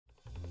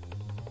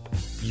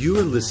You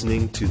are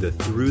listening to the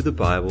Through the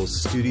Bible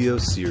studio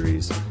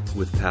series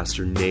with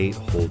Pastor Nate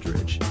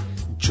Holdridge.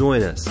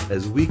 Join us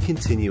as we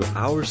continue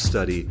our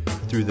study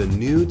through the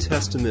New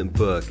Testament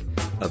book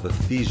of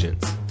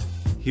Ephesians.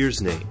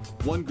 Here's Nate.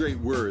 One great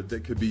word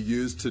that could be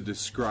used to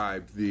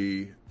describe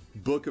the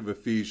book of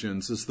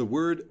Ephesians is the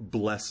word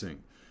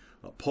blessing.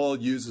 Paul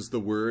uses the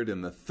word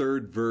in the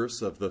third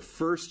verse of the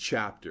first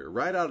chapter.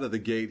 Right out of the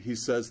gate, he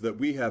says that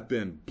we have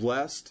been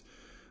blessed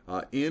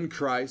in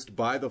Christ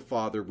by the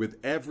Father with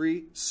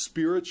every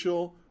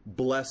spiritual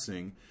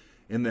blessing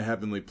in the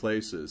heavenly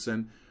places.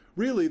 And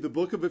really, the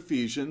book of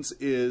Ephesians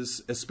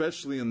is,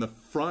 especially in the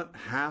front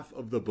half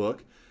of the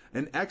book,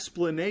 an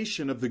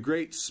explanation of the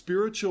great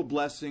spiritual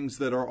blessings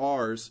that are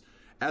ours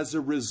as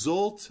a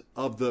result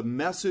of the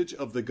message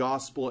of the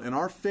gospel and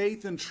our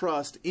faith and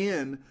trust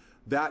in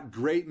that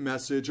great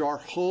message, our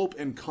hope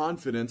and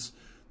confidence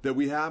that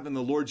we have in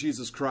the Lord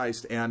Jesus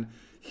Christ and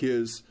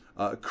His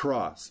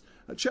cross.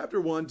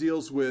 Chapter 1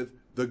 deals with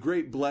the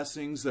great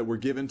blessings that were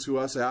given to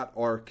us at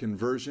our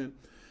conversion.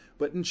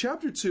 But in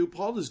chapter 2,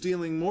 Paul is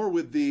dealing more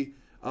with the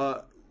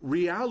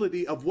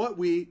reality of what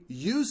we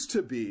used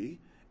to be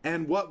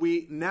and what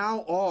we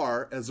now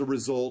are as a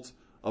result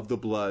of the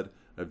blood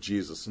of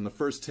Jesus. In the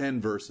first 10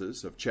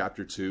 verses of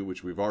chapter 2,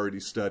 which we've already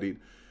studied,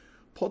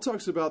 Paul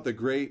talks about the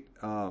great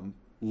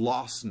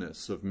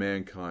lostness of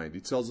mankind.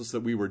 He tells us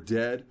that we were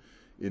dead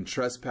in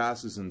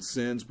trespasses and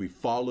sins. We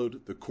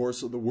followed the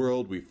course of the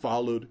world. We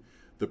followed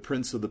the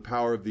prince of the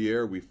power of the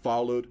air. We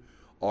followed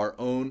our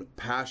own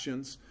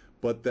passions,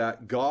 but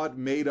that God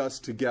made us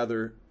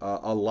together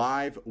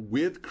alive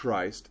with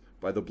Christ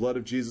by the blood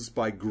of Jesus.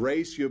 By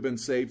grace you have been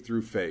saved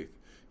through faith,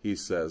 he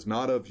says.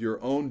 Not of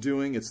your own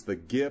doing, it's the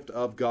gift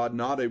of God,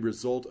 not a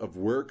result of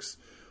works,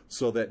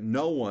 so that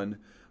no one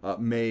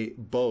may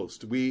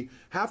boast. We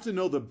have to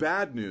know the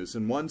bad news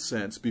in one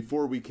sense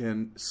before we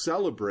can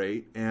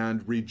celebrate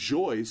and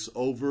rejoice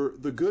over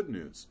the good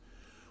news.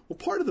 Well,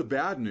 part of the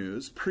bad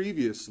news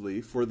previously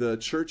for the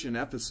church in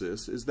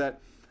Ephesus is that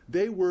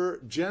they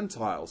were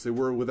Gentiles. They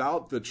were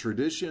without the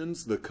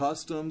traditions, the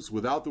customs,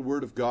 without the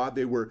Word of God.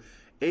 They were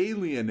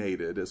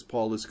alienated, as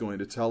Paul is going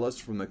to tell us,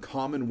 from the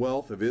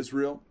commonwealth of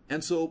Israel.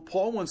 And so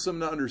Paul wants them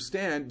to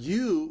understand,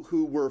 you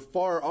who were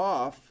far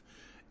off,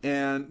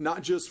 and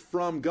not just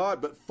from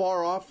God, but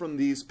far off from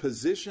these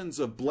positions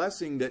of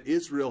blessing that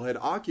Israel had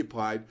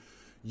occupied,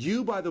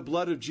 you, by the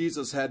blood of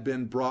Jesus, have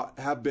been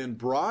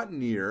brought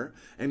near,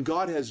 and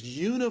God has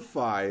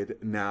unified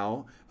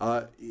now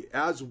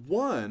as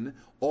one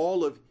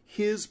all of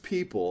His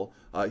people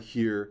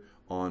here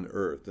on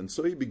earth. And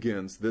so he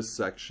begins this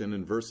section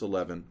in verse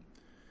 11,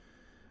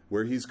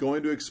 where he's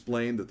going to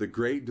explain that the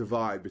great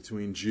divide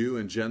between Jew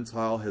and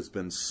Gentile has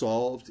been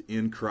solved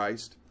in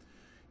Christ.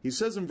 He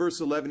says in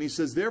verse 11, he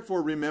says,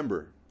 "Therefore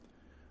remember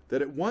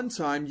that at one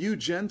time you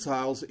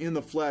Gentiles in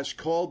the flesh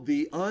called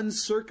the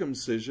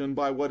uncircumcision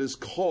by what is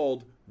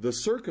called the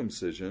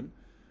circumcision,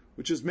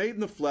 which is made in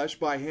the flesh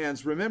by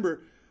hands.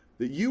 Remember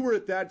that you were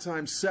at that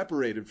time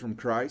separated from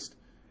Christ,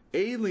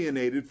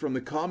 alienated from the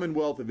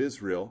commonwealth of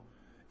Israel,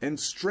 and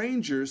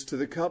strangers to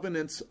the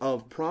covenants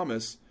of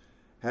promise,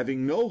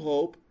 having no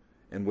hope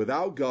and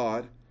without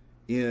God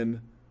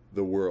in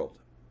the world."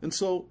 And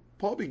so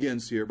Paul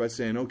begins here by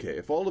saying, okay,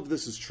 if all of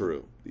this is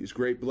true, these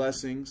great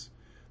blessings,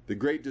 the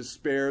great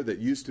despair that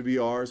used to be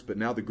ours, but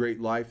now the great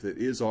life that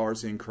is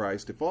ours in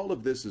Christ, if all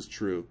of this is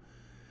true,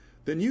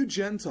 then you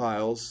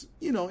Gentiles,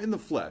 in the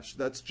flesh,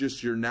 that's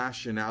just your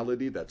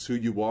nationality, that's who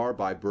you are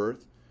by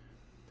birth,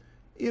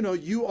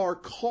 you are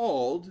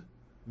called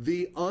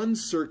the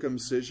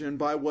uncircumcision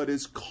by what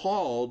is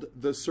called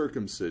the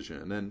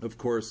circumcision. And of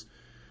course,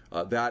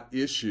 that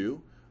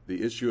issue,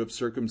 the issue of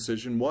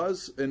circumcision,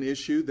 was an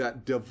issue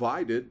that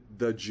divided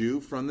the Jew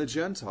from the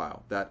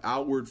Gentile. That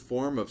outward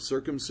form of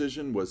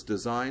circumcision was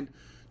designed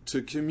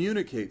to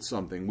communicate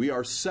something. We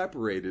are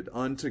separated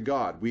unto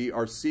God. We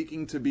are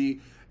seeking to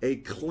be a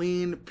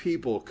clean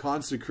people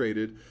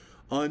consecrated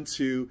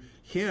unto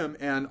Him.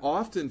 And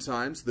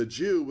oftentimes the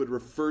Jew would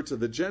refer to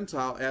the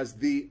Gentile as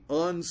the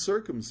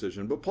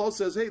uncircumcision. But Paul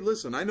says, hey,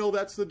 listen, I know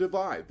that's the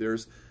divide.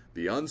 There's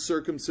the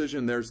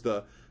uncircumcision, there's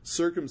the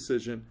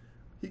circumcision.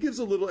 He gives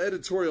a little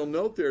editorial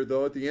note there,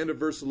 though, at the end of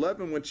verse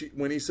 11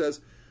 when he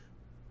says,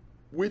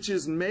 which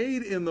is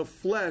made in the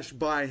flesh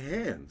by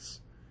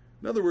hands.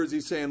 In other words,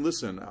 he's saying,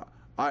 listen,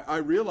 I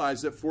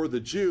realize that for the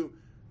Jew,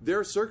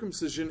 their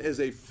circumcision is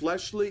a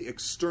fleshly,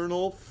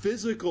 external,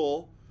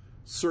 physical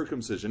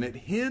circumcision. It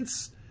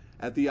hints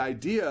at the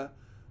idea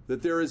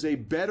that there is a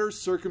better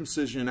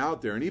circumcision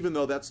out there. And even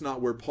though that's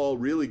not where Paul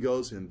really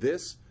goes in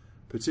this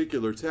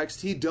particular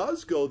text, he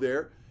does go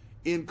there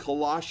in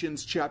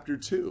Colossians chapter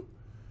 2.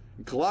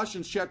 In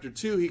Colossians chapter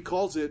 2, he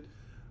calls it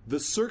the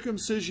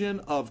circumcision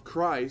of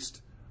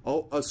Christ,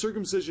 a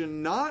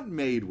circumcision not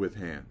made with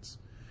hands.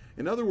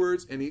 In other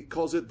words, and he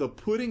calls it the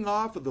putting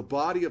off of the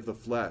body of the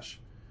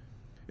flesh.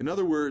 In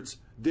other words,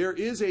 there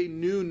is a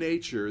new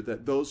nature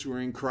that those who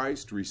are in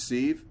Christ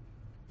receive.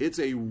 It's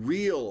a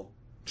real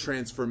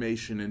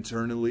transformation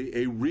internally,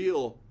 a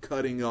real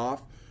cutting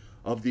off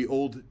of the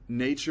old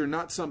nature,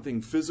 not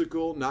something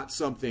physical, not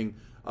something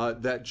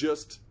that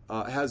just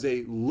has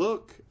a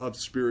look of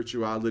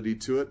spirituality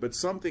to it, but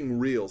something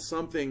real,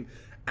 something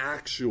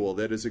actual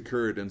that has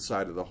occurred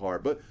inside of the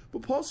heart. But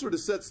Paul sort of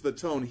sets the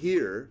tone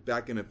here,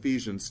 back in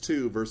Ephesians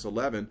 2, verse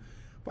 11,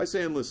 by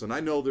saying, listen,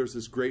 I know there's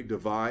this great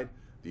divide,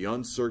 the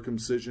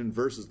uncircumcision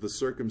versus the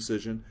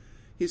circumcision.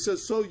 He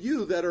says, so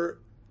you that are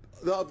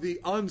of the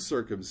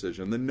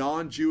uncircumcision, the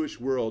non-Jewish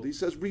world, he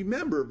says,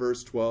 remember,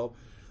 verse 12,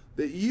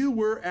 that you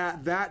were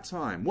at that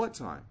time. What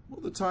time?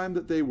 Well, the time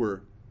that they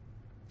were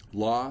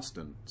lost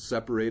and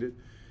separated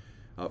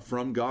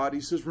from God.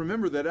 He says,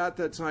 remember that at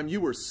that time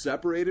you were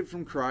separated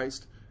from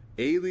Christ,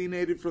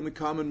 alienated from the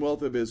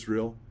commonwealth of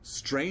Israel,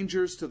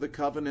 strangers to the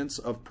covenants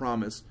of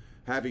promise,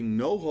 having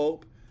no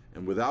hope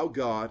and without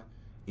God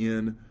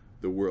in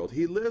the world.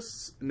 He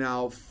lists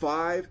now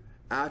 5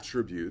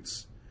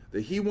 attributes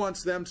that he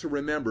wants them to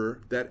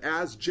remember that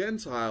as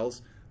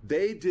Gentiles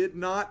they did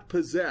not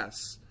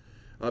possess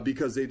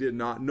because they did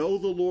not know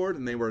the Lord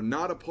and they were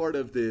not a part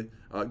of the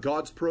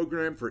God's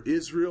program for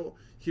Israel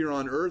here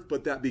on earth,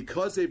 but that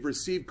because they've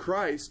received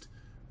Christ,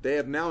 they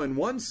have now in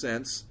one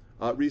sense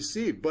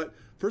received. But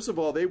first of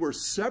all, they were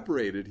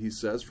separated, he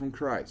says, from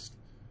Christ.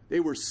 They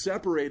were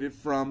separated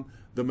from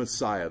the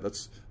Messiah.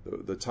 That's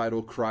the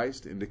title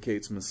Christ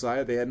indicates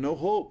Messiah. They had no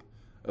hope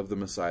of the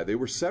Messiah. They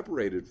were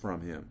separated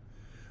from him.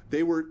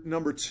 They were,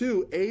 number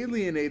 2,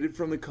 alienated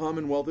from the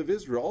commonwealth of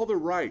Israel. All the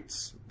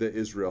rights that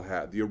Israel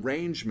had, the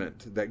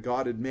arrangement that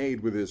God had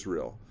made with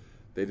Israel,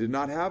 they did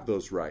not have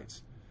those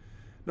rights.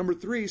 Number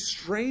 3,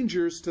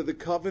 strangers to the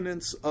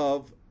covenants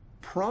of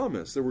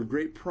promise. There were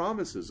great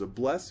promises of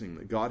blessing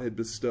that God had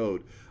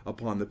bestowed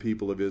upon the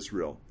people of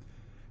Israel.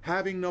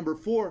 Having, number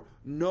 4,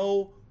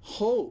 no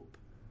hope.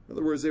 In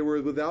other words, they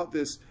were without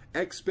this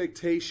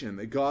expectation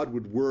that God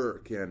would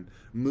work and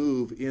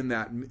move in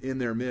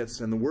their midst.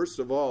 And the worst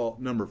of all,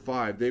 number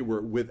 5, they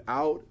were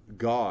without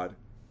God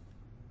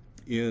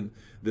in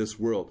this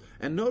world.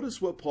 And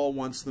notice what Paul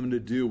wants them to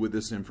do with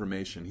this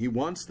information. He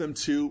wants them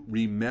to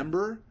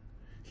remember.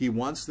 He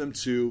wants them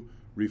to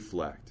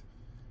reflect.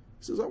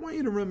 He says, I want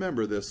you to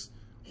remember this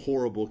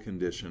horrible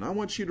condition. I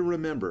want you to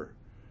remember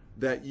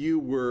that you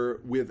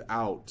were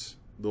without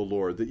the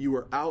Lord, that you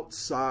were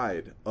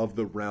outside of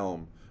the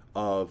realm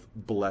of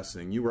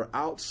blessing. You were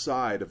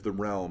outside of the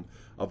realm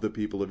of the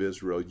people of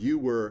Israel. You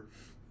were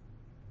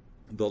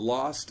the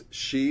lost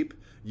sheep.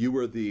 You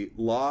were the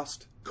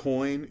lost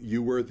coin.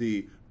 You were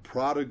the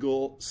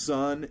prodigal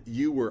son.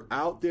 You were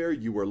out there.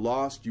 You were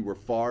lost. You were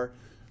far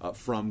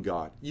from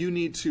God. You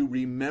need to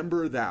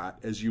remember that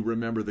as you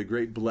remember the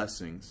great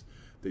blessings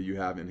that you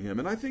have in him.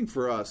 And I think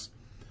for us,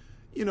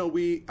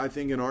 I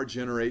think in our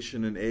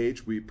generation and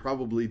age, we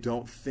probably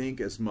don't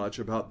think as much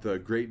about the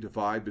great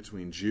divide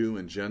between Jew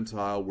and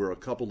Gentile. We're a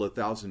couple of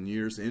thousand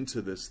years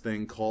into this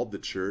thing called the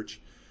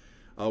church.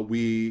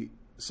 We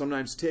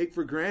sometimes take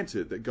for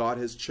granted that God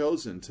has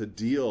chosen to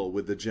deal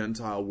with the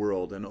Gentile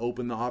world and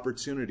open the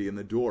opportunity and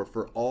the door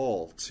for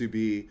all to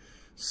be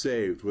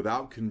saved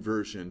without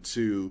conversion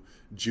to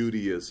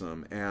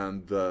Judaism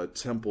and the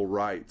temple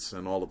rites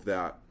and all of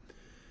that.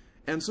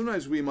 And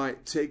sometimes we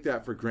might take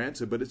that for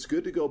granted, but it's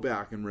good to go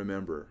back and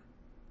remember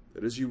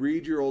that as you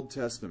read your Old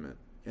Testament,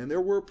 and there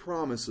were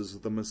promises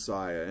of the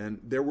Messiah, and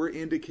there were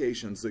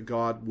indications that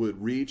God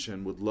would reach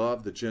and would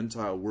love the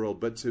Gentile world,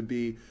 but to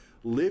be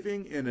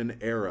living in an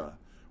era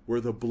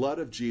where the blood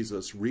of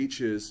Jesus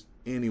reaches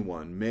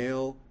anyone,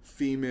 male,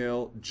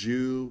 female,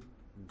 Jew,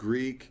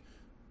 Greek,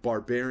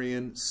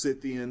 barbarian,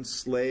 Scythian,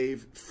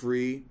 slave,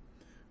 free,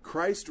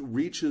 Christ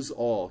reaches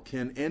all,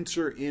 can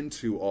enter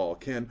into all,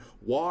 can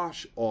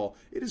wash all.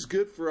 It is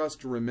good for us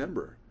to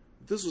remember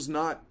this was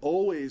not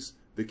always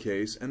the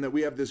case and that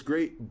we have this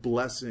great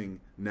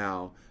blessing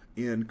now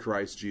in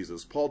Christ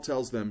Jesus. Paul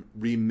tells them,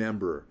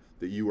 remember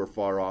that you are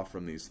far off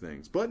from these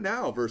things. But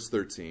now, verse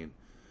 13,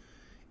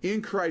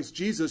 in Christ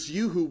Jesus,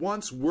 you who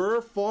once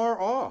were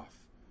far off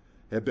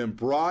have been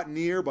brought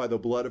near by the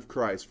blood of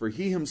Christ. For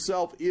he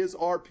himself is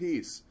our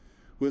peace,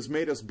 who has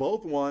made us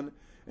both one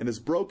and has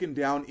broken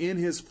down in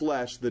his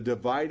flesh the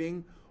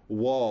dividing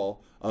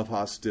wall of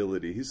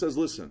hostility. He says,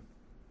 listen,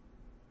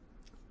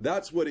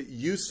 that's what it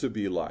used to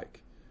be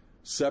like.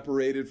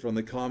 Separated from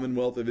the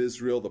commonwealth of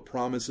Israel, the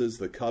promises,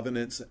 the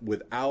covenants,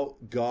 without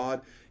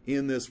God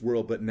in this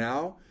world. But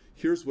now,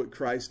 here's what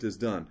Christ has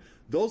done.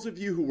 Those of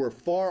you who were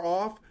far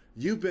off,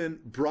 you've been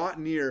brought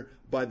near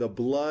by the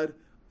blood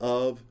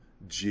of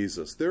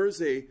Jesus. There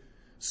is a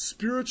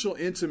spiritual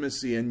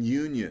intimacy and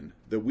union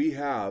that we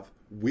have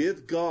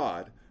with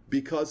God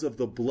because of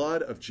the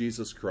blood of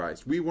Jesus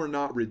Christ. We were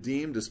not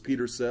redeemed, as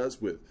Peter says,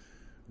 with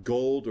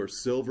gold or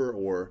silver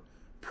or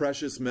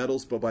precious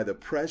metals, but by the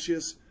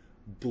precious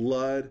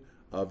blood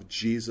of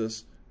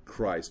Jesus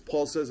Christ.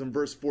 Paul says in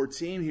verse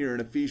 14 here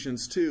in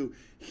Ephesians 2,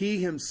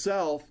 he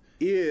himself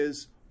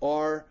is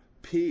our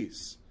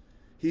peace.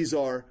 He's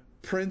our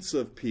Prince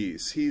of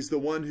Peace. He's the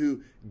one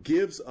who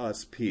gives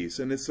us peace.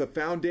 And it's the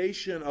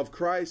foundation of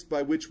Christ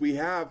by which we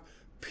have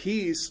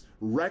peace,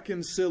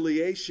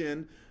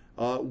 reconciliation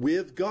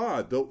with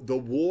God. The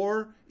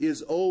war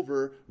is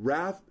over.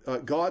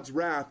 God's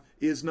wrath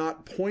is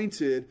not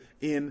pointed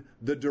in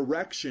the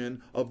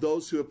direction of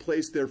those who have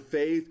placed their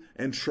faith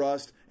and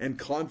trust and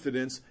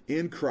confidence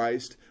in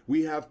Christ.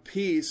 We have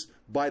peace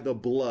by the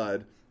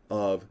blood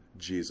of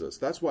Jesus.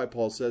 That's why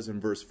Paul says in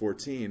verse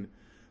 14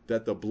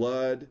 that the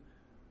blood,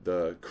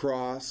 the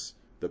cross,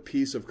 the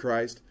peace of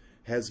Christ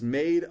has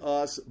made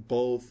us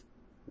both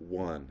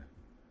one.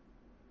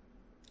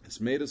 It's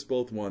made us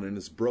both one and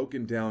has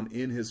broken down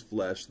in his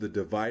flesh the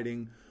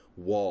dividing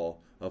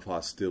wall of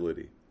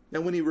hostility. Now,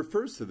 when he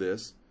refers to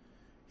this,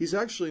 he's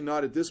actually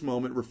not at this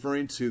moment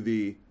referring to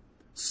the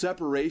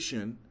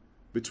separation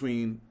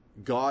between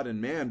God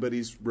and man, but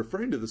he's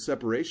referring to the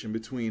separation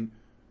between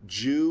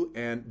Jew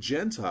and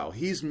Gentile.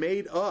 He's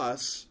made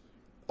us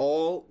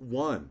all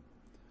one.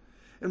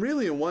 And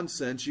really, in one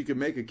sense, you can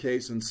make a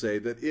case and say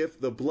that if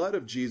the blood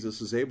of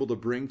Jesus is able to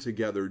bring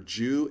together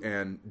Jew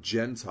and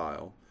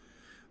Gentile,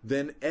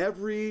 then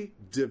every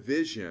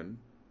division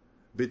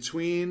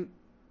between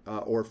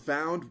or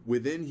found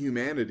within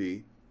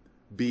humanity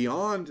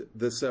beyond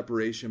the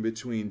separation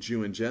between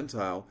Jew and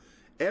Gentile,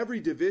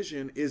 every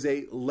division is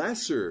a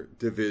lesser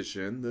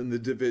division than the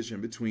division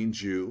between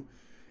Jew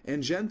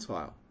and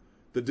Gentile.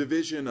 The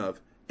division of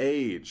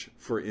age,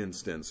 for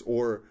instance,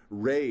 or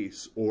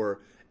race,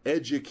 or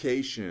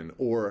education,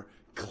 or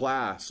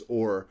class,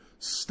 or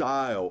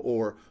style,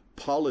 or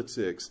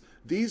politics.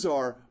 These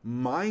are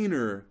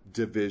minor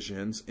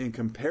divisions in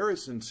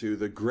comparison to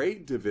the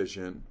great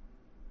division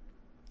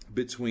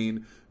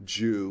between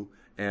Jew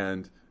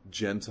and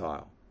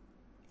Gentile.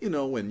 You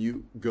know, when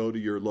you go to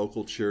your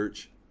local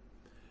church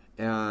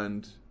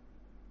and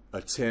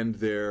attend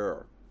there,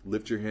 or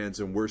lift your hands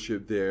and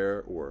worship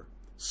there, or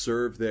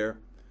serve there,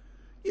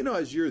 you know,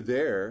 as you're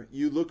there,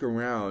 you look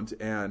around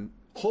and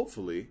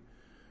hopefully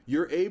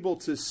you're able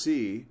to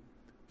see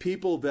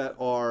people that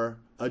are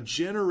a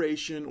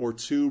generation or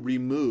two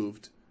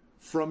removed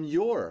from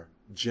your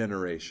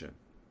generation.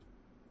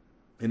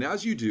 And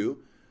as you do,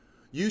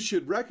 you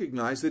should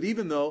recognize that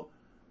even though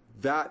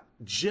that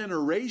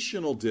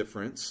generational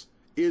difference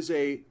is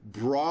a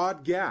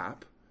broad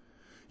gap,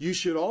 you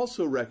should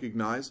also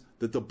recognize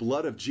that the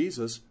blood of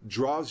Jesus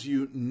draws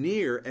you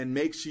near and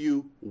makes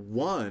you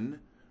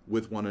one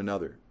with one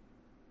another.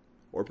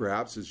 Or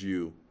perhaps as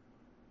you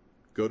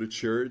go to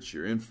church,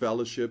 you're in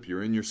fellowship,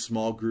 you're in your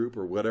small group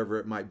or whatever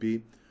it might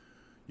be,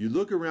 you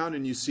look around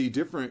and you see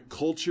different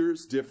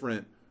cultures,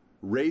 different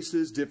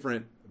races,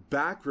 different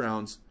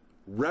backgrounds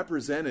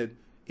represented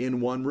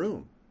in one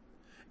room.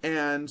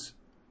 And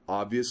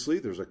obviously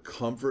there's a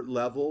comfort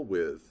level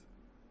with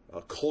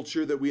a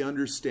culture that we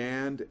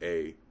understand,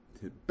 a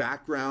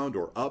background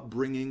or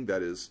upbringing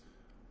that is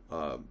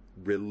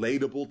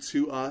relatable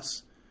to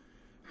us.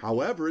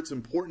 However, it's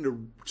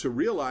important to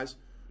realize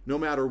no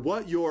matter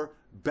what your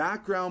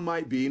background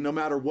might be, no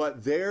matter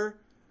what their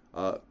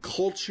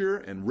culture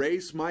and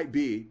race might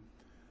be,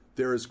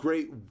 there is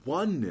great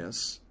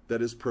oneness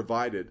that is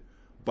provided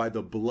by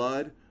the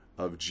blood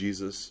of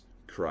Jesus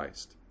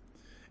Christ.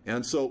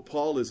 And so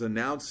Paul is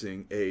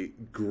announcing a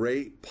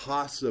great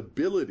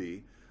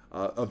possibility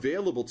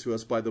available to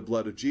us by the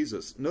blood of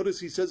Jesus. Notice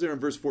he says there in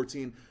verse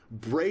 14,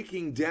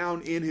 breaking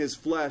down in his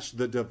flesh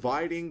the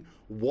dividing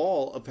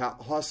wall of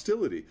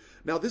hostility.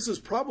 Now, this is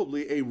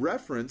probably a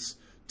reference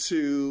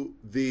to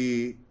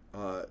the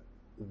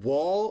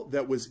wall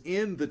that was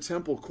in the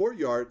temple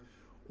courtyard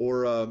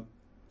or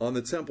on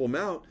the Temple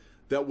Mount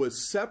that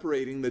was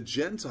separating the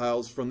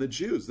Gentiles from the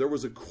Jews. There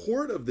was a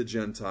court of the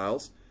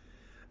Gentiles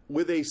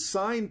with a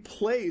sign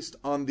placed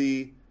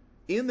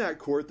in that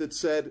court that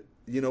said,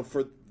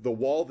 for the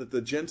wall that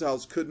the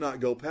Gentiles could not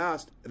go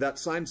past, that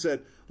sign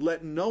said,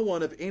 "Let no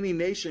one of any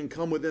nation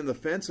come within the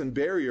fence and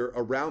barrier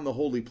around the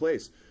holy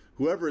place.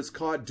 Whoever is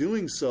caught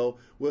doing so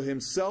will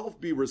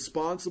himself be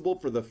responsible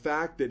for the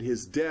fact that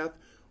his death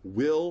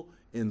will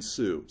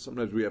ensue."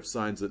 Sometimes we have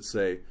signs that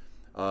say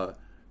that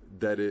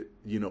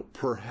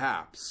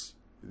perhaps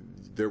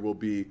there will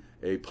be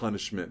a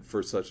punishment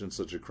for such and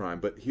such a crime.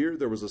 But here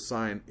there was a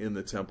sign in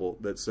the temple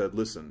that said,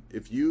 listen,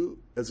 if you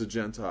as a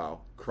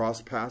Gentile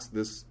cross past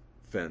this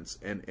fence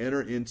and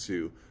enter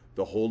into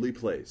the holy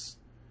place,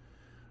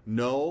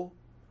 know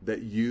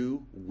that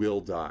you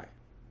will die.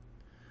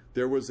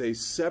 There was a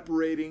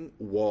separating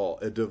wall,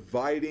 a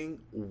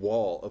dividing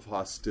wall of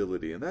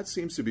hostility. And that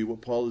seems to be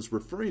what Paul is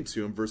referring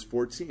to in verse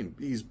 14.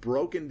 He's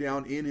broken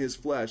down in his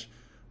flesh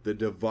the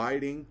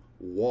dividing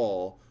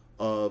wall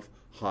of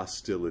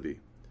hostility.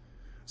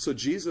 So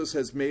Jesus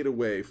has made a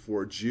way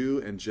for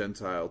Jew and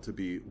Gentile to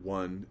be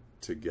one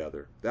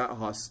together. That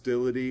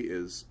hostility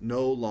is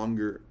no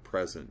longer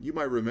present. You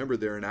might remember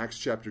there in Acts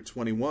chapter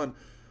 21,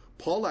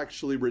 Paul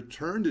actually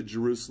returned to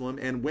Jerusalem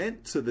and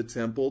went to the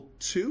temple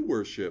to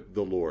worship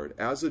the Lord.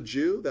 As a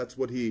Jew, that's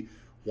what he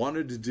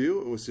wanted to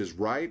do. It was his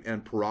right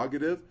and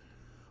prerogative.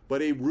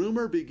 But a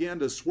rumor began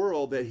to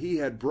swirl that he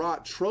had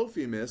brought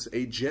Trophimus,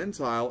 a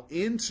Gentile,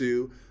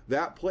 into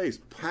that place,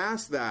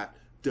 past that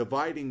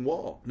dividing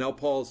wall. Now,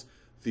 Paul's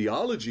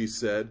theology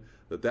said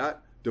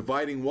that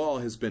dividing wall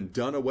has been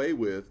done away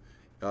with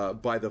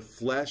by the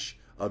flesh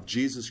of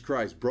Jesus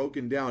Christ,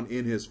 broken down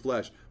in his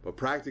flesh. But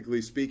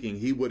practically speaking,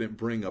 he wouldn't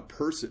bring a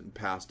person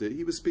past it.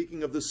 He was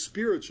speaking of the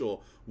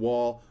spiritual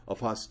wall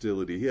of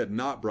hostility. He had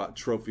not brought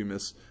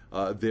Trophimus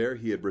there.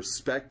 He had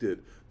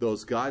respected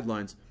those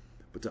guidelines.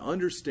 But to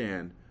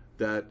understand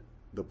that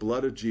the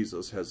blood of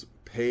Jesus has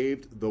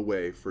paved the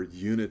way for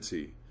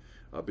unity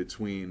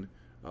between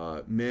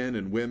men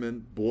and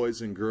women,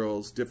 boys and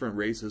girls, different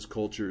races,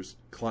 cultures,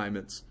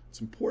 climates,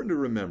 it's important to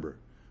remember.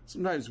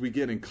 Sometimes we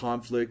get in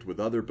conflict with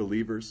other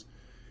believers,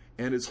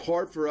 and it's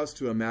hard for us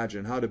to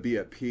imagine how to be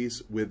at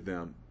peace with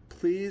them.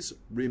 Please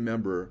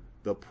remember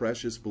the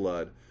precious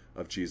blood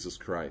of Jesus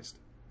Christ.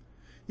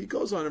 He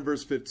goes on in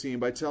verse 15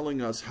 by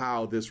telling us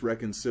how this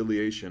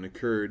reconciliation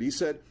occurred. He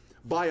said,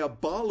 by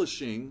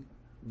abolishing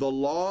the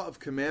law of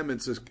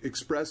commandments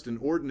expressed in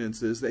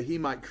ordinances, that he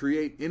might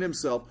create in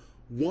himself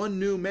one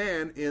new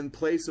man in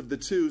place of the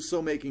two,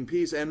 so making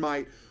peace, and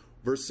might,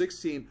 verse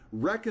 16,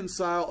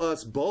 reconcile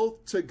us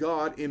both to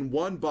God in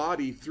one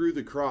body through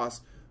the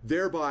cross,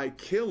 thereby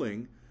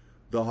killing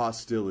the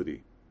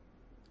hostility.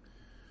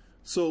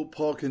 So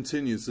Paul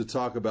continues to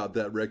talk about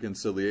that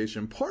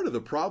reconciliation. Part of the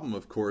problem,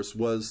 of course,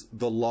 was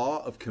the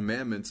law of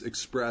commandments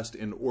expressed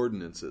in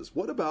ordinances.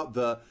 What about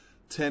the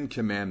 10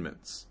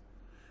 Commandments?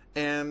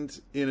 And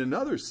in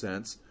another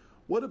sense,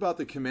 what about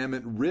the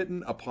commandment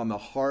written upon the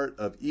heart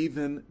of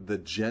even the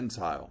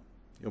Gentile?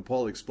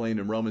 Paul explained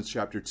in Romans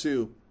chapter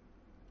 2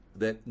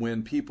 that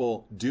when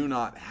people do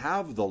not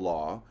have the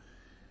law,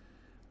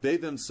 they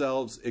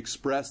themselves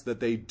express that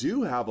they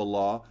do have a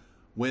law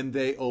when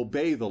they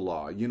obey the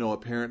law. A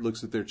parent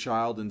looks at their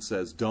child and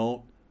says,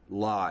 don't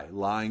lie.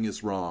 Lying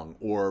is wrong.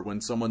 Or when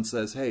someone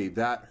says, hey,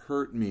 that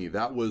hurt me.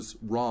 That was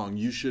wrong.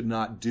 You should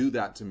not do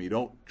that to me.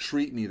 Don't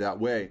treat me that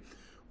way.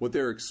 What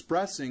they're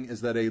expressing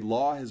is that a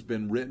law has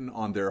been written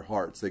on their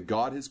hearts, that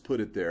God has put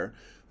it there,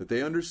 that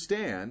they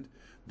understand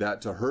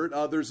that to hurt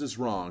others is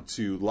wrong,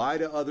 to lie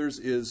to others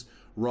is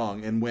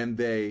wrong. And when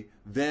they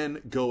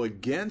then go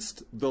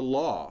against the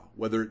law,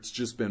 whether it's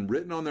just been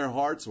written on their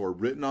hearts or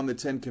written on the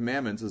 10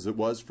 Commandments as it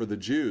was for the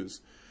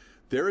Jews,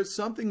 there is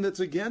something that's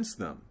against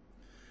them.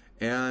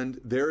 And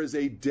there is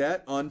a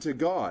debt unto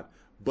God.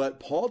 But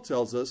Paul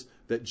tells us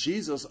that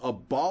Jesus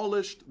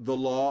abolished the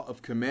law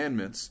of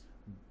commandments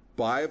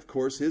by, of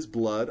course, his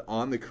blood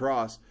on the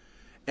cross,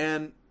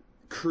 and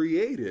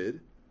created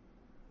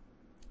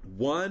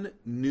one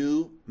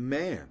new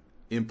man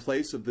in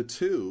place of the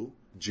two,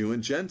 Jew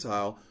and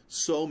Gentile,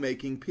 so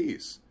making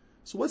peace.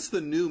 So what's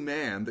the new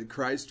man that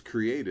Christ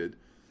created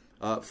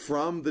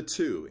from the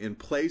two, in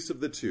place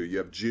of the two? You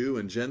have Jew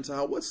and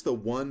Gentile. What's the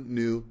one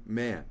new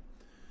man?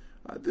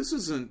 This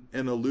isn't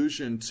an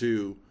allusion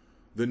to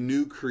the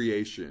new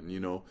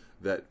creation,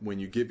 that when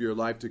you give your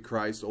life to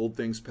Christ, old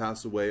things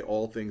pass away,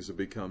 all things have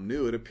become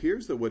new. It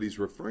appears that what he's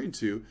referring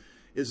to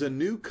is a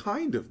new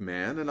kind of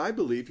man, and I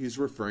believe he's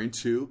referring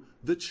to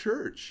the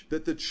church,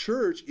 that the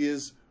church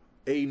is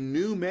a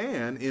new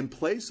man in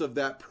place of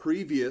that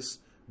previous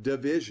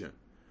division.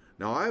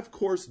 Now, I, of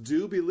course,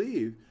 do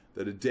believe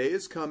that a day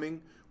is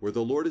coming where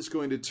the Lord is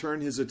going to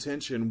turn his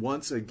attention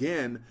once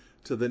again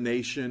to the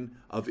nation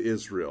of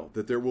Israel,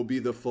 that there will be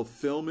the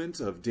fulfillment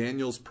of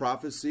Daniel's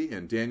prophecy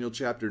in Daniel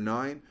chapter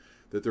 9,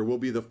 that there will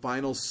be the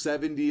final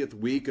 70th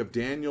week of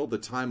Daniel, the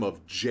time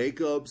of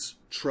Jacob's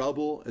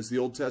trouble, as the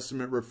Old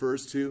Testament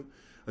refers to,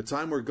 a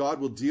time where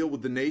God will deal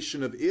with the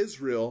nation of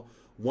Israel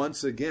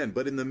once again.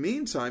 But in the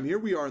meantime, here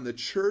we are in the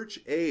church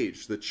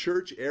age, the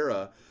church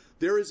era.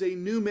 There is a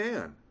new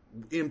man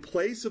in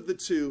place of the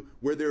two,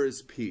 where there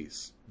is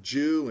peace,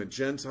 Jew and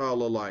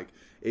Gentile alike,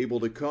 able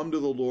to come to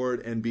the Lord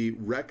and be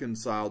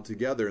reconciled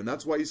together. And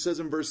that's why he says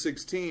in verse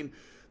 16,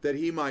 that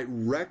he might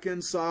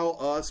reconcile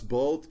us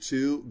both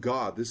to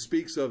God. This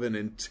speaks of an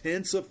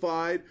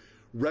intensified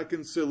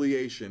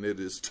reconciliation. It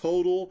is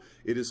total,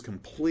 it is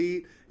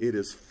complete, it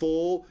is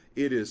full,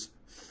 it is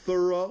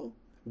thorough.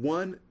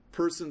 One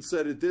person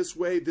said it this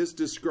way: this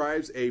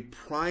describes a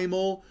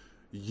primal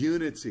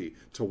unity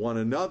to one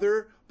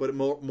another, but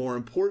more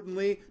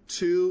importantly,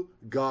 to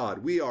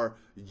God. We are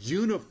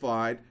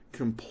unified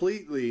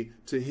completely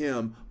to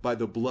him by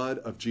the blood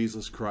of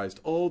Jesus Christ.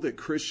 Oh, that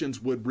Christians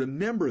would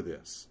remember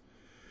this.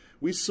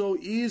 We so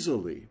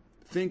easily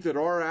think that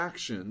our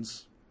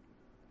actions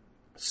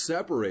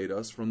separate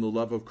us from the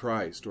love of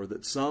Christ, or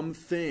that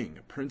something,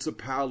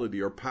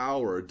 principality or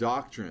power or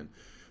doctrine,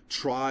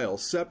 trial,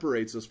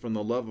 separates us from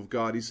the love of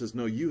God. He says,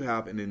 no, you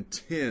have an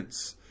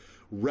intense,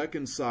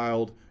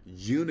 reconciled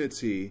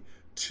unity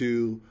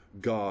to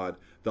God.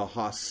 The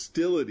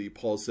hostility,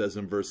 Paul says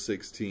in verse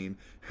 16,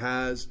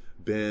 has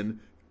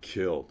been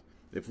killed.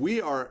 If we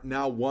are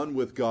now one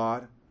with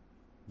God,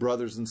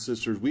 brothers and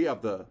sisters, we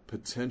have the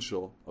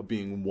potential of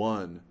being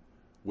one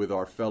with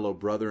our fellow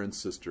brother and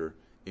sister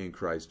in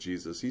Christ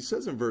Jesus. He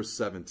says in verse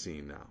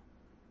 17 now,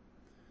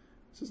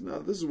 he says, now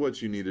this is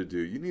what you need to do.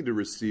 You need to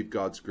receive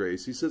God's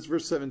grace. He says,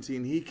 verse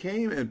 17, he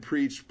came and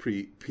preached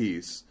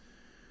peace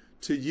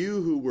to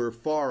you who were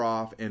far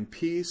off, and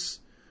peace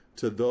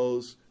to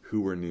those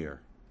who were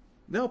near.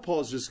 Now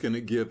Paul's just going to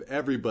give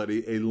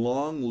everybody a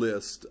long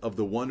list of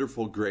the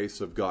wonderful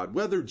grace of God.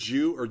 Whether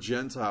Jew or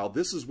Gentile,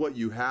 this is what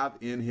you have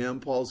in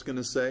him, Paul's going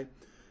to say.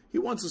 He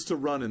wants us to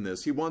run in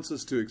this. He wants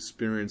us to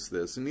experience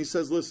this. And he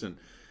says, listen,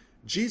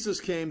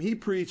 Jesus came, he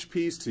preached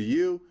peace to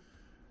you,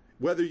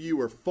 whether you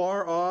were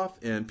far off,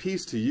 and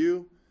peace to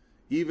you,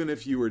 even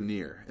if you were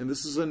near. And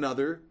this is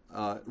another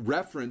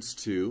reference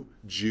to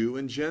Jew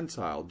and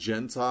Gentile.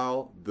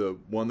 Gentile, the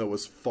one that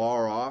was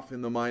far off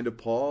in the mind of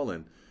Paul,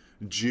 and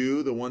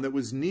Jew, the one that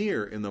was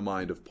near in the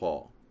mind of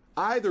Paul.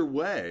 Either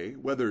way,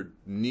 whether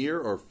near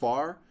or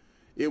far,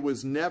 it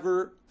was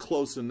never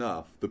close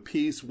enough. The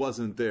peace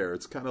wasn't there.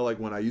 It's kind of like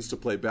when I used to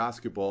play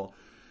basketball.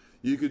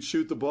 You could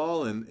shoot the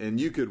ball and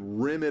you could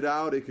rim it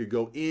out. It could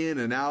go in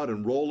and out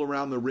and roll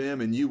around the rim,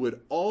 and you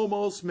would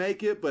almost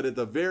make it, but at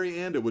the very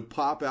end it would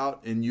pop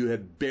out and you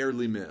had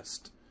barely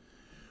missed.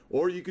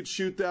 Or you could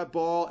shoot that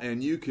ball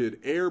and you could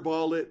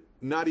airball it,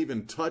 not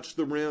even touch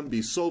the rim,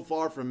 be so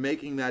far from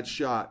making that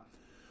shot.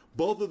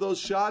 Both of those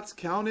shots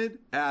counted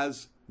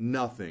as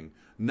nothing.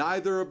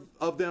 Neither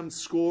of them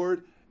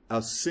scored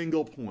a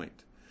single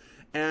point.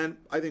 And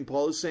I think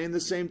Paul is saying the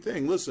same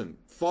thing. Listen,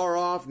 far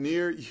off,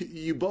 near,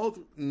 you both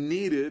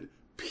needed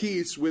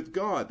peace with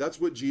God. That's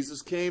what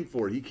Jesus came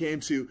for. He came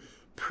to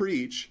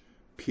preach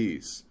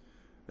peace.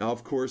 Now,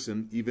 of course,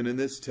 even in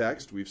this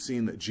text, we've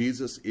seen that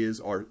Jesus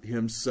is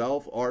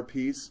himself our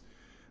peace,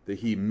 that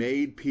he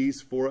made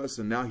peace for us,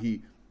 and now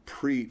he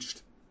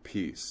preached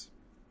peace.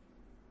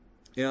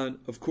 And,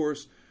 of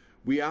course,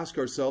 we ask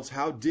ourselves,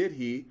 how did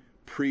he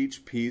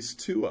preach peace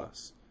to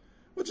us?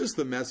 Well, just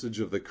the message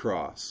of the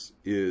cross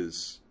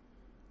is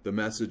the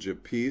message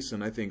of peace,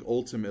 and I think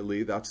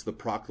ultimately that's the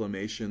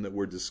proclamation that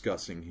we're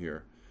discussing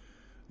here.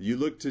 You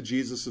look to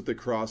Jesus at the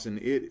cross, and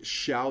it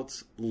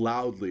shouts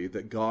loudly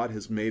that God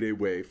has made a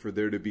way for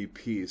there to be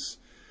peace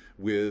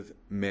with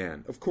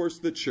man. Of course,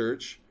 the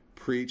church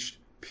preached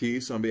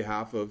peace on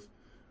behalf of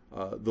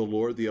the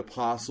Lord. The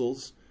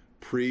apostles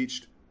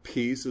preached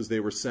peace as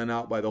they were sent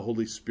out by the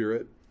Holy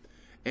Spirit.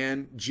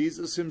 And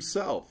Jesus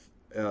himself,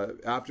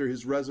 after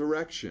his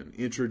resurrection,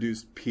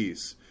 introduced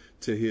peace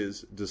to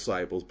his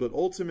disciples. But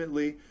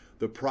ultimately,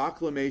 the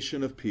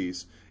proclamation of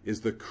peace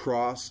is the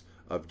cross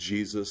of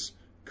Jesus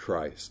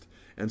Christ.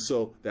 And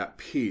so that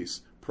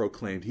peace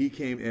proclaimed. He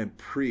came and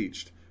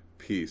preached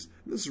peace.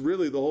 This is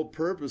really the whole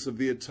purpose of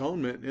the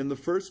atonement in the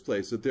first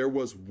place, that there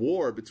was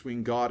war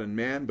between God and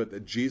man, but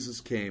that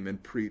Jesus came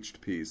and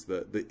preached peace.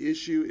 The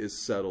issue is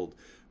settled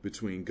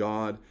between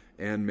God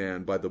and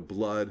man by the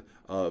blood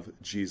of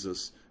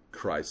Jesus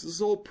Christ. This is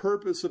the whole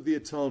purpose of the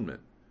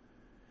atonement.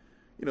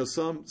 You know,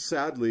 some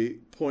sadly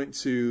point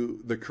to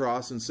the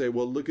cross and say,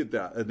 well, look at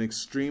that, an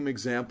extreme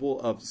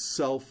example of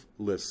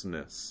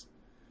selflessness.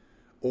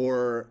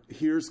 Or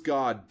here's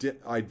God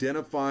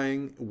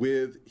identifying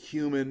with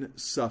human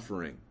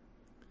suffering.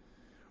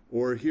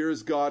 Or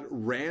here's God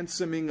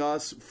ransoming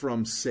us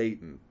from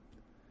Satan.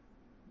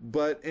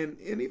 But, and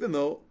even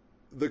though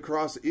the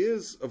cross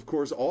is, of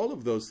course, all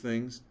of those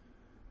things,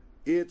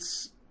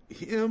 it's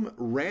him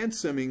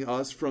ransoming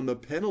us from the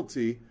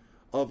penalty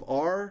of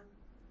our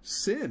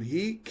sin.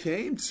 He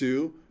came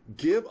to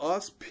give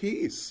us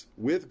peace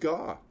with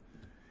God.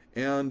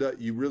 And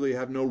you really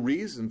have no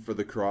reason for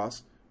the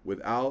cross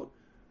without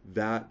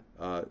that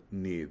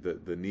need,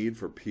 the need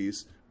for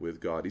peace with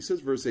God. He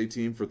says, verse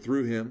 18, for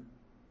through him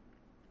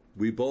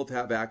we both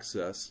have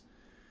access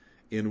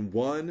in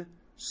one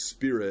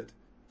Spirit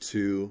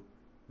to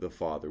the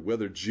Father.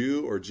 Whether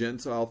Jew or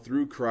Gentile,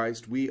 through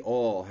Christ, we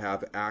all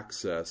have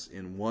access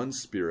in one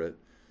Spirit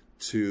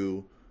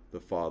to the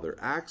Father.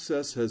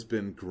 Access has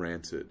been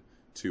granted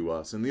to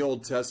us. In the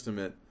Old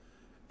Testament,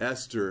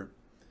 Esther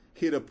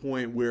hit a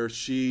point where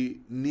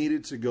she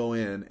needed to go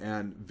in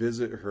and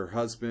visit her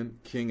husband,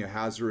 King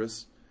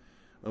Ahasuerus,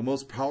 the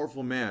most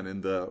powerful man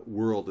in the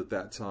world at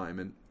that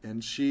time.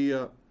 And she,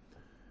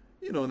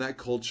 in that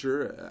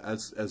culture,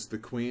 as the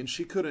queen,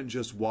 she couldn't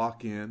just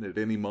walk in at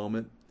any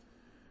moment.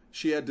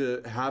 She had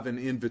to have an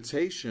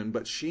invitation,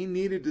 but she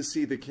needed to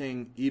see the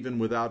king even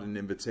without an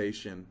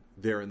invitation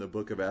there in the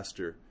book of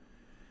Esther.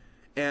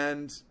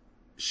 And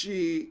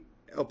she,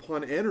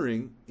 upon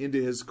entering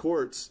into his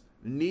courts,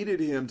 needed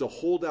him to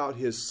hold out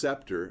his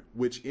scepter,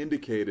 which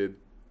indicated,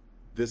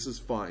 this is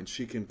fine.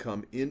 She can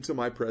come into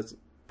my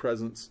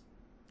presence.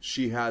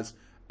 She has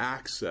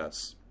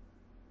access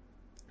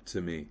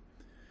to me.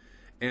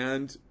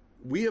 And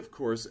we, of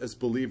course, as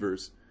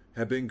believers,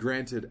 have been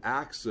granted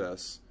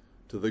access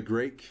to the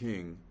great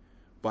King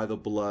by the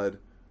blood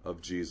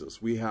of Jesus.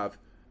 We have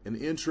an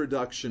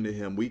introduction to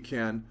him. We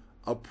can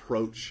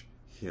approach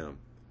him.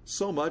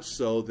 So much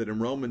so that in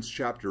Romans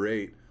chapter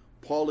 8,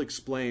 Paul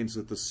explains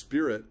that the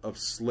spirit of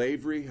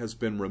slavery has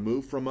been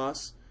removed from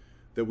us,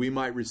 that we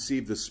might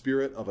receive the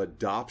spirit of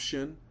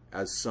adoption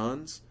as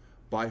sons,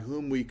 by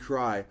whom we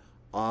cry,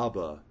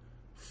 Abba,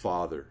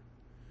 Father.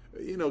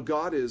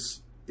 God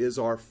is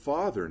our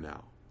Father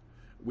now.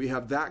 We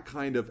have that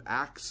kind of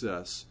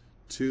access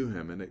to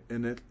him,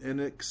 an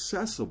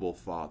accessible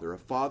Father, a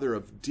Father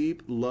of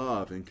deep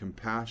love and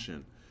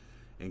compassion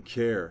and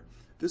care.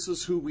 This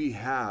is who we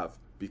have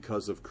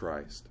because of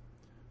Christ.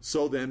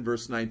 So then,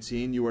 verse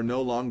 19, you are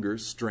no longer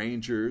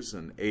strangers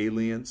and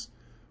aliens,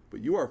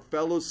 but you are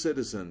fellow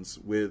citizens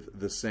with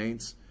the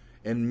saints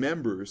and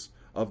members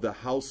of the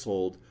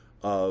household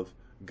of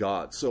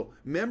God. So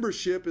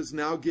membership is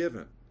now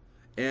given.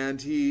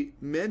 And he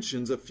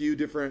mentions a few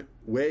different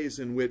ways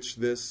in which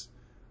this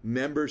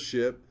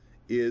membership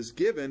is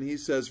given. He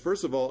says,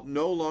 first of all,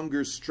 no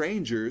longer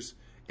strangers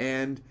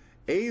and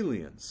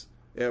aliens.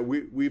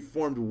 We've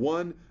formed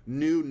one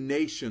new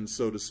nation,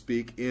 so to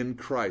speak, in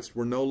Christ.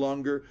 We're no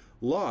longer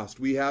lost.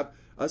 We have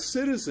a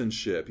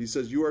citizenship. He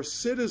says, you are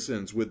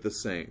citizens with the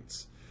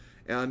saints.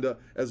 And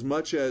as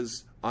much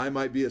as I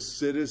might be a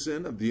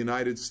citizen of the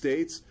United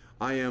States,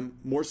 I am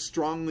more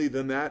strongly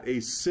than that a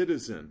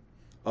citizen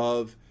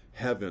of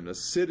heaven, a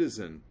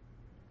citizen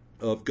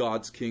of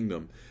God's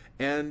kingdom.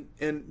 And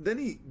then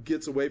he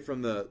gets away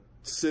from the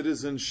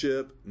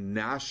citizenship,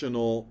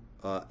 national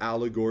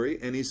allegory,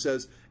 and he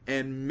says,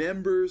 and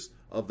members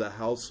of the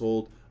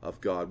household of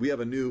God. We have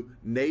a new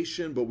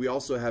nation, but we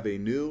also have a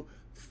new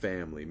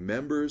family,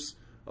 members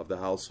of the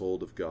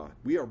household of God.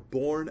 We are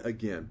born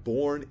again,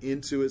 born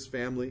into his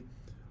family.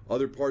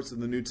 Other parts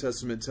of the New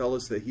Testament tell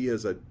us that he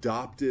has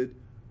adopted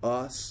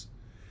us.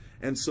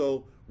 And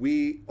so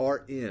we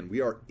are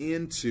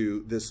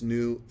into this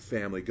new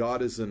family.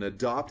 God is an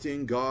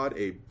adopting God,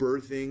 a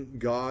birthing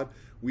God.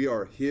 We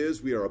are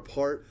his. We are a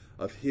part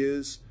of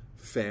his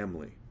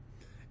family.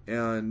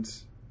 And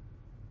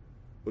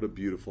what a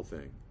beautiful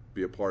thing,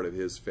 be a part of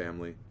his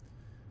family,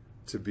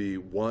 to be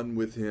one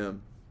with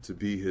him, to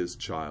be his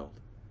child.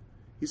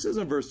 He says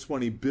in verse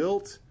 20,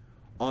 built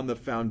on the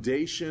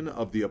foundation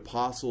of the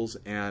apostles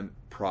and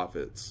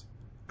prophets,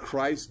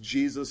 Christ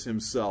Jesus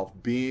himself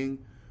being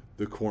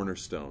the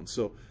cornerstone.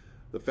 So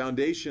the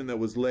foundation that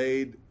was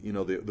laid,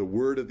 the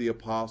word of the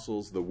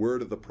apostles, the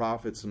word of the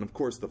prophets, and of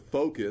course the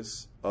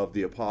focus of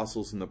the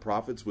apostles and the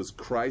prophets was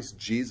Christ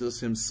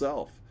Jesus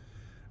himself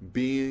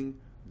being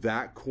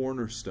that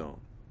cornerstone.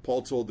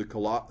 Paul told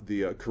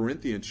the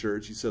Corinthian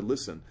church, he said,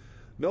 listen,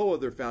 no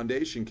other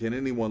foundation can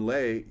anyone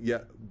lay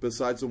yet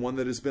besides the one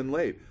that has been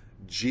laid.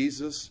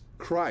 Jesus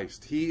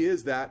Christ. He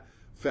is that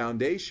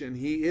foundation.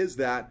 He is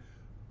that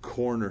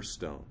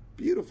cornerstone.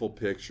 Beautiful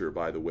picture,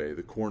 by the way,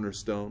 the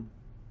cornerstone.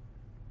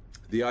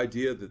 The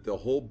idea that the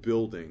whole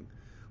building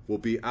will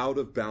be out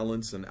of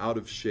balance and out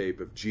of shape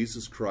if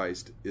Jesus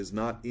Christ is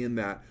not in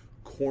that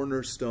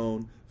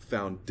cornerstone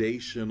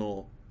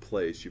foundational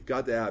place. You've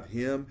got to have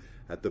him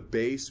at the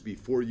base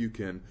before you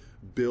can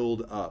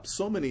build up.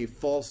 So many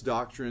false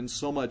doctrines,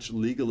 so much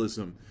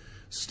legalism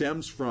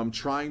stems from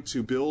trying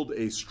to build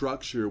a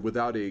structure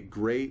without a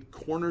great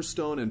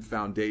cornerstone and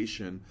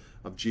foundation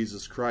of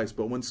Jesus Christ.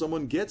 But when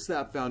someone gets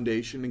that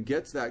foundation and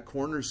gets that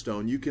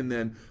cornerstone, you can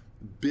then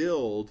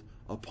build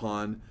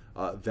upon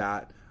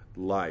that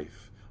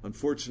life.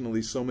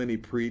 Unfortunately, so many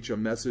preach a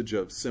message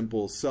of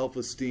simple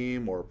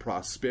self-esteem or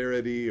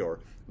prosperity or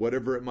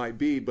whatever it might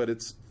be, but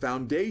it's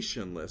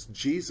foundationless.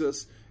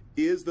 Jesus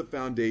is the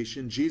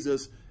foundation.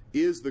 Jesus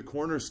is the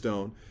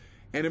cornerstone.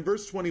 And in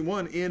verse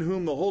 21, in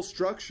whom the whole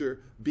structure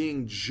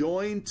being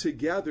joined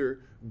together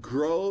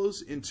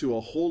grows into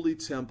a holy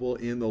temple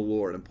in the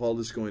Lord. And Paul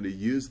is going to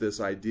use this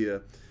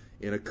idea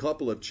in a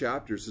couple of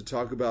chapters to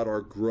talk about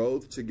our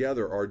growth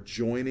together, our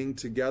joining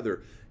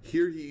together.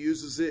 Here he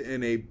uses it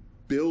in a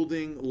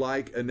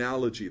building-like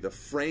analogy, the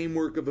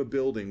framework of a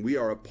building. We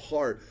are a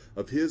part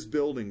of his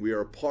building. We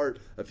are a part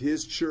of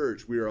his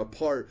church. We are a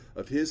part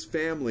of his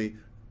family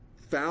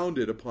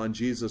founded upon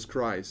Jesus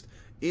Christ.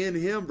 In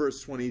him,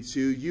 verse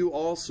 22, you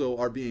also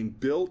are being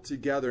built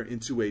together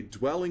into a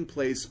dwelling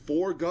place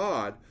for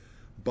God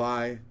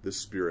by the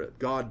Spirit.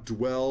 God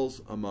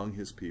dwells among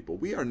his people.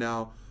 We are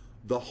now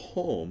the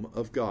home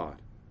of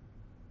God.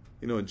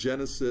 In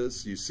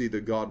Genesis, you see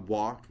that God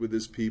walked with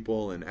his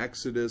people. In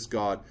Exodus,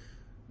 God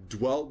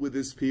dwelt with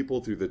his people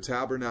through the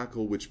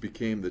tabernacle, which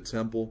became the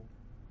temple.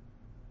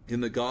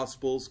 In the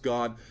Gospels,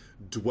 God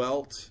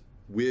dwelt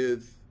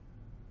with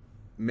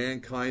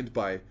mankind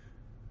by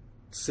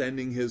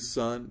sending his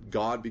Son,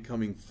 God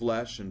becoming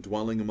flesh and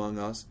dwelling among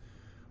us.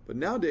 But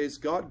nowadays,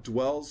 God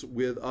dwells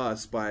with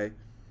us by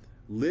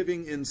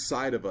living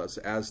inside of us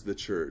as the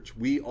church.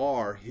 We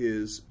are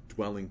his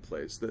dwelling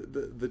place.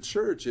 The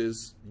church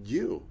is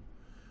you,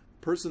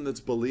 person that's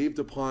believed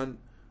upon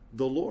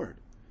the Lord.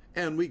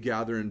 And we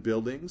gather in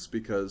buildings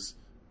because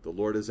the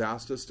Lord has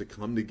asked us to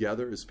come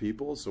together as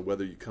people. So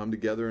whether you come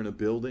together in a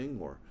building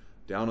or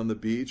down on the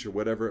beach or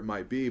whatever it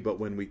might be, but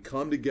when we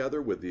come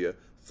together with the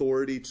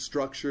authority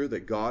structure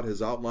that God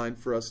has outlined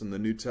for us in the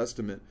New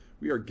Testament,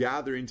 we are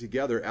gathering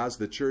together as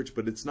the church.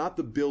 But it's not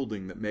the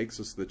building that makes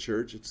us the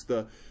church. It's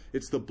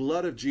the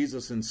blood of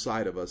Jesus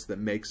inside of us that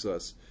makes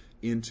us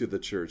into the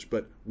church.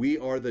 But we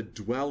are the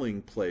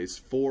dwelling place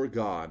for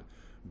God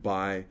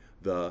by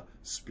the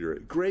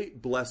Spirit.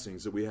 Great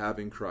blessings that we have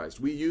in Christ.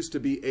 We used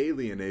to be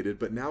alienated,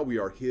 but now we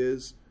are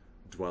his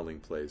dwelling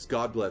place.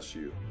 God bless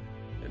you,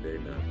 and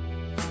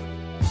amen.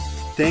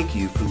 Thank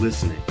you for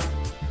listening.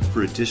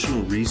 For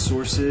additional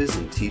resources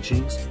and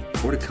teachings,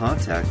 or to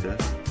contact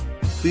us,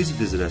 please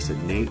visit us at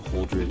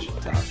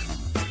nateholdridge.com.